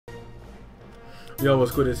Yo,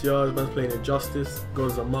 what's good? It's yours. Man's playing Injustice,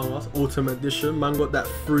 Gods Among Us Ultimate Edition. Man got that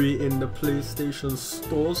free in the PlayStation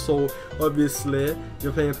Store. So obviously,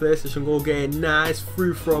 you're playing PlayStation, go get it nice,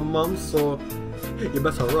 free for a month. So you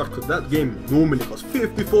better rush, because that game normally costs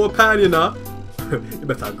 £54, you know. You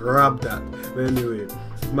better grab that. But anyway,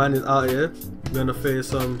 man is out here. We're gonna face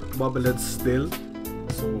some Bubblehead still.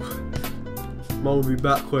 So man will be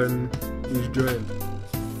back when he's joined.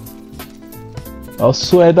 I'll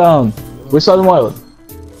swear down. Which side am I on?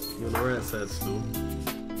 You're on the right side still.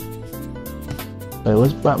 Wait,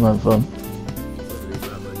 where's Batman from?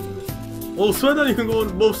 Oh, swear that you can go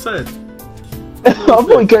on both sides. I thought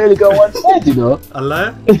you could only go one side, you know? A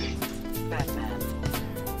lie? Batman.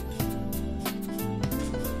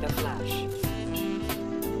 The Flash.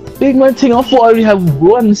 Big man thing, I thought I only had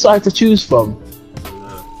one side to choose from.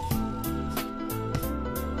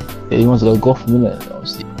 Yeah, he wants to go Gotham, innit?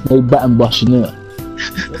 Obviously. No Batman bushing, innit?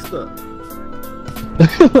 What's that?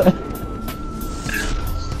 Catch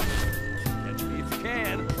me if you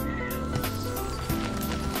can.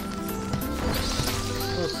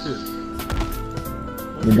 That's good.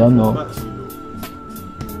 You don't know.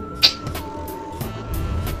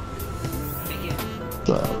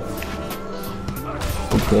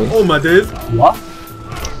 Okay. Oh my days! What?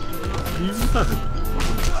 You mad?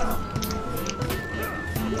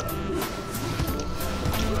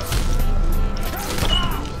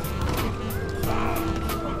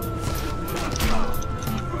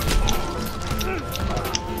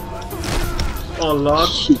 Oh lord.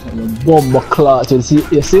 Bomb clutch, you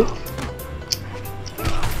see?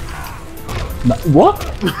 Nah, what?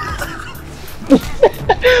 The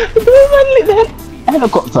man lit the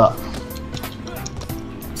helicopter.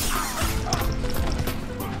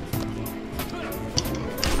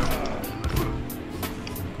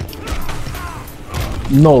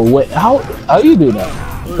 No way, how you doing that?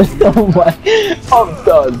 Oh my, I'm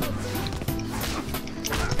done.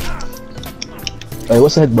 Hey,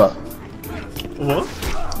 what's the headbutt? What?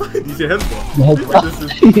 Did you say headbutt? The headbutt.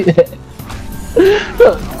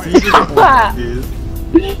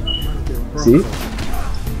 See?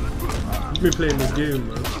 You've been playing this game,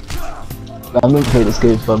 man. I'm gonna play this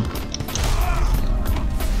game, fam.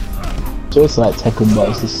 So it's like Tekken, but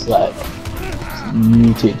it's just like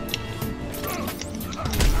muted.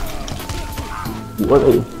 What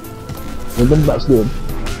are you? What them bats doing?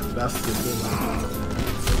 That's the thing.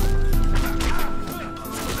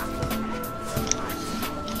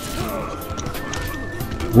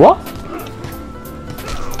 What?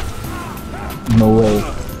 No way.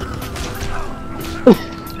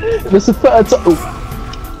 That's the third time. Oh.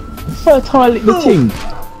 The third time I licked the thing.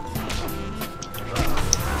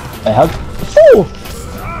 I have four.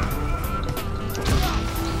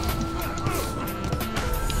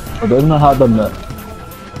 I don't know how I done that.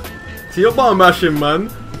 See your button mashing, man.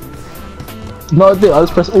 No, I did. I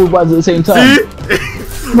just press all buttons at the same time.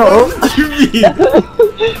 See? No. What do you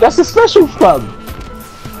mean? That's a special, fam.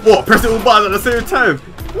 What? Pressing all buttons at the same time?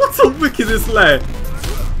 What a wickedest lie.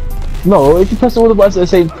 No, if you press all the buttons at the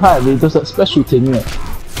same time, it does that special thing, innit?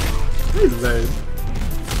 He's lying.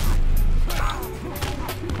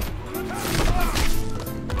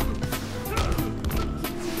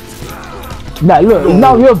 Nah, look, No.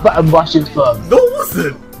 now you're button bashing, fam. No, it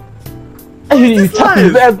wasn't. And you this tapping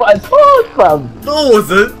lies. bare buttons hard, fam. No, it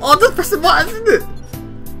wasn't. Oh, just pressing buttons, isn't it?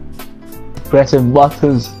 Pressing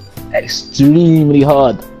buttons extremely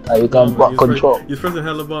hard. Like you can butt control. You're pressing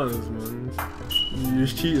hella buttons, man. You're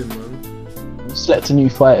just cheating, man. Select a new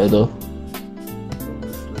fighter though.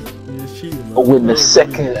 You're just cheating, man. Or win the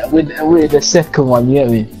second, win the second one. You get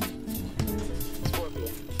me?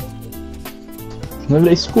 Maybe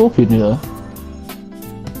they Scorpion, you know.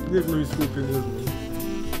 You have no Scorpion, is, man.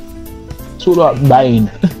 It's all about Bane.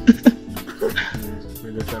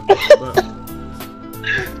 Maybe I try to back.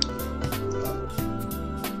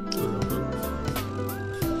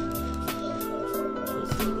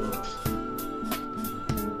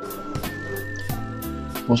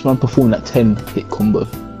 Watch man perform that 10 hit combo. I'm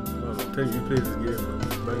telling you, play this game,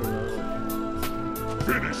 man.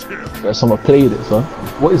 Banging it out. First time I played it, fam.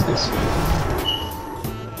 What is this?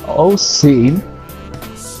 Oh, scene.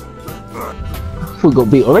 I thought we got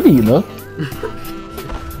beat already, you know.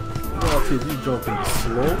 Oh, you jumping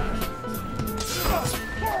slow.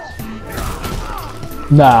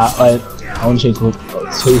 Nah, I want to change called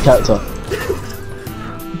character.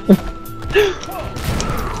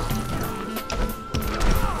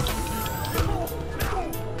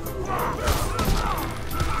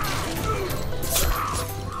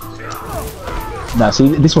 Nah, see,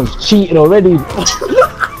 this one's cheating already.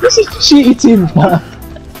 This is cheating, man.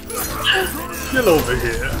 Get over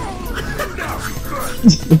here.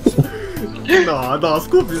 Nah,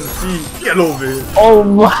 Scorpion's G. Get over it. Oh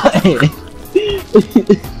my!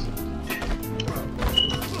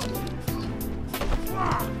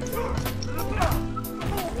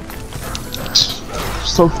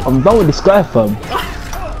 So I'm done with this guy, fam.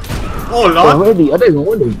 Oh, lad. Already, I don't even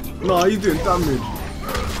want him. Nah, he's doing damage.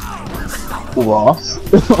 What?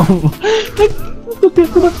 Look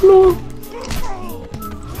at the floor.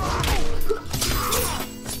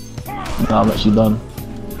 Nah, I'm actually done.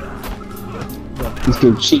 This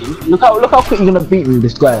game's cheating. Look how quick you're gonna beat me with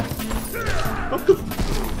this guy.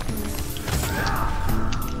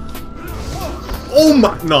 Oh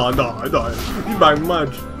my! Nah. You bang mad.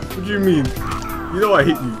 What do you mean? You know I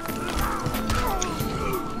hit you.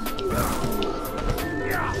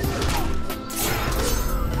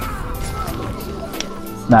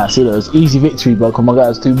 Nah, see, that was easy victory, bro. Cause my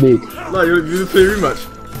guy's too big. Nah, you play rematch.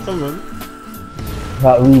 Come on.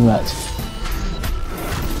 That rematch.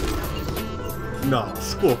 Nah,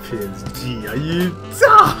 Scorpions G. Are you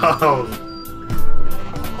down?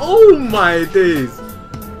 Oh my days.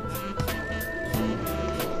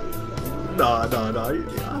 Nah. I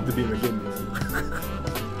have to beat him again.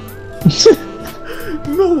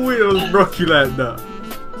 No way I'll rock you like that.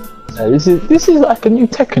 Yeah, this is like a new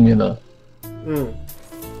Tekken, you know.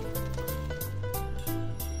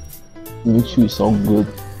 You shoot so good.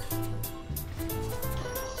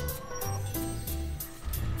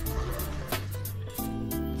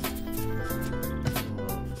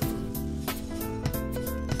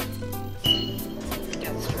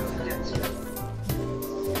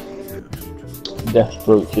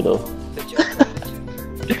 Deathstroke, you know.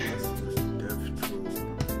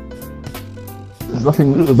 There's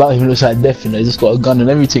nothing good about him looks like death, you know. He's just got a gun and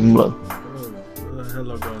everything, bro.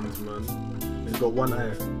 Hella guns, man. He's got one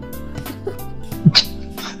eye.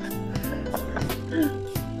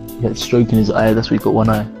 Yeah, stroking his eye, that's why he got one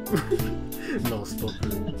eye. No, stop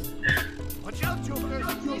it. Watch out, Joker.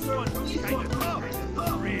 This one's kind of tough.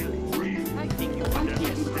 Really? I think you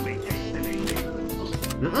underestimate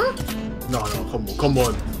me. No, come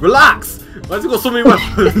on. Relax! Why has he got so many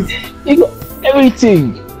weapons? He got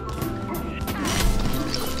everything!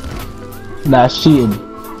 Nah, it's cheating.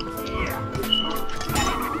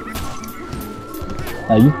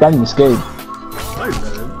 Nah, you banged this game. Hi,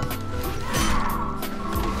 man.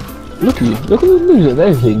 Look at you. Look at the moves and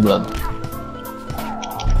everything, blood.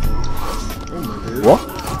 Oh my days. What?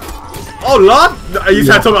 Oh, lad! You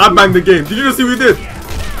tried to tell me I banged the game. Did you just see what we did?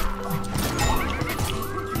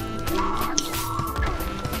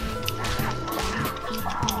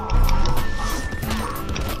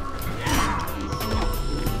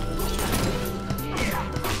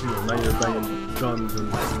 Now you're banging guns and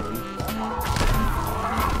that, man.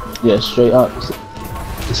 Yeah, straight up.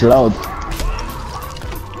 It's loud.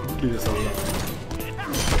 Do this all loud.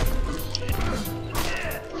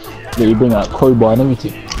 Yeah, you bring out crowbar and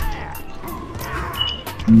everything.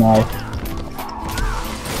 No.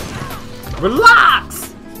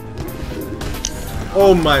 Relax!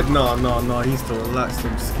 Oh my, no, he needs to relax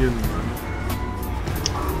some skin, man.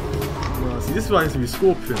 No, see, this is why I need to be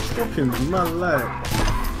Scorpion. Scorpion's man, like.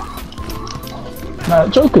 Nah,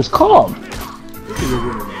 Joker's calm. Look at your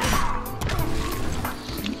winning, man.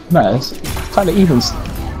 Nah, it's kinda even.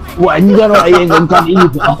 What, and you don't know what I ain't gonna kinda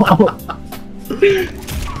even.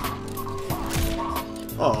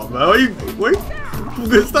 Oh man, wait,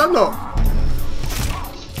 this stand up.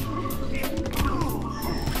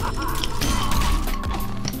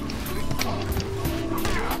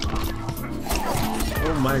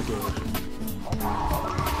 Oh my god.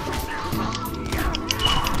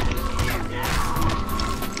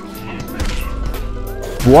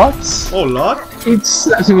 What? Oh lord. It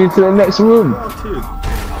slaps me into the next room. Oh dude.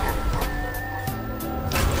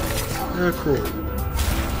 Yeah, cool.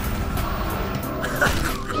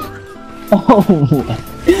 Oh my.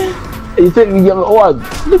 You think you get one?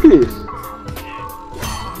 Look at this.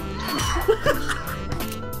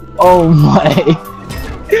 Oh my.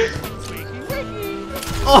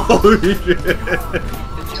 Oh shit.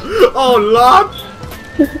 Oh lord.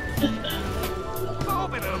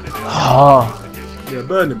 Ah. Yeah,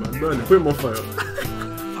 burn it, man, burn it. Put him on fire.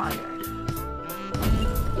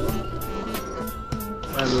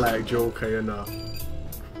 Man, like Joker, you know.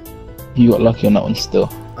 You got lucky on that one still.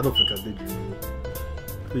 I don't think I did, you know.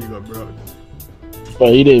 I think you got broke. Bro,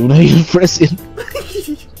 you didn't even know you were pressing.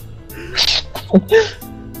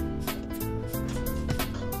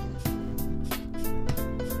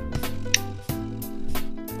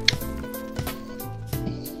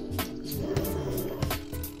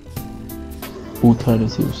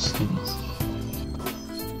 Alternative skins.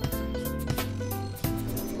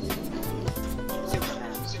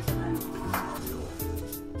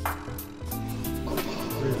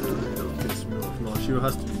 2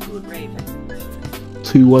 has to be good. Raven.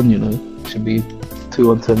 2-1, you know. Should be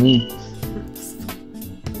 2-1 to me.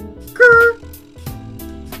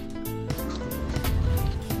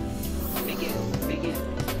 Begin.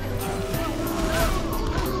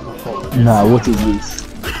 Nah, what is this?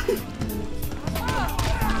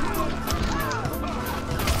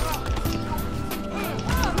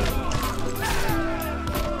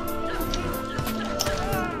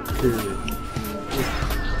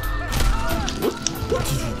 What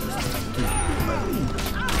did you just do?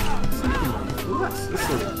 Relax,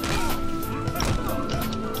 listen.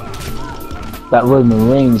 That Roman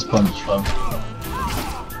Reigns punch, fam.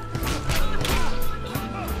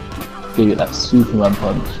 Give it that Superman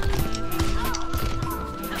punch.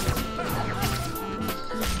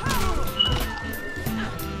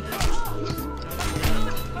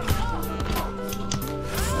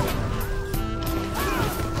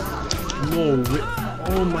 No,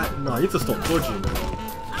 oh my, no, you have to stop dodging.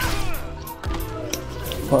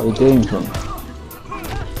 Part of the game, fam.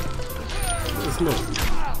 It's not.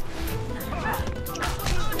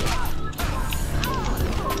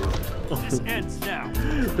 This ends now.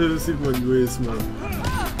 Let me see my waist, man.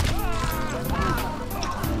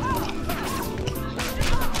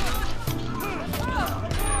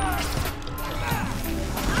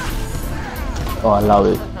 Oh, I love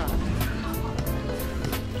it.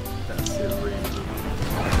 That's it, Raven.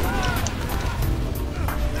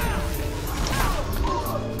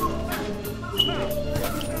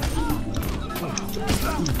 What does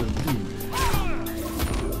that even do?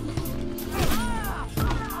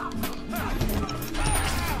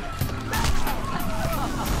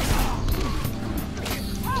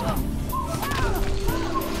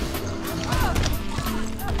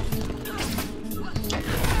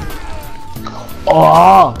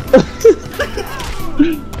 Oh!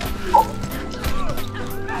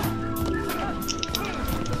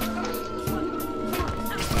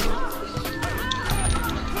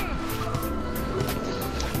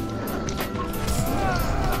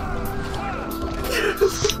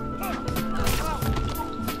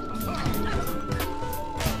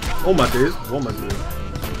 Oh my days, what am I doing?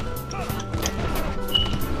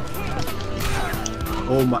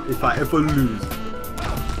 Oh my, if I ever lose.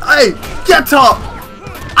 Hey, get up!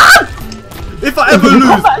 Ah! If I ever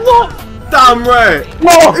lose, damn right!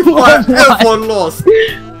 No! If I ever lost,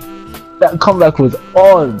 That comeback was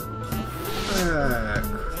on! heck.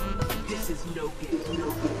 This is no game.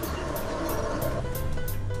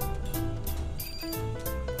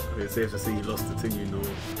 Okay, safe to say you lost the thing, you know.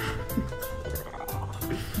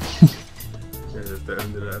 Yeah, that's the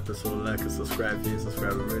end of the episode. Like and subscribe if you ain't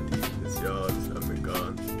subscribed already. It's yours.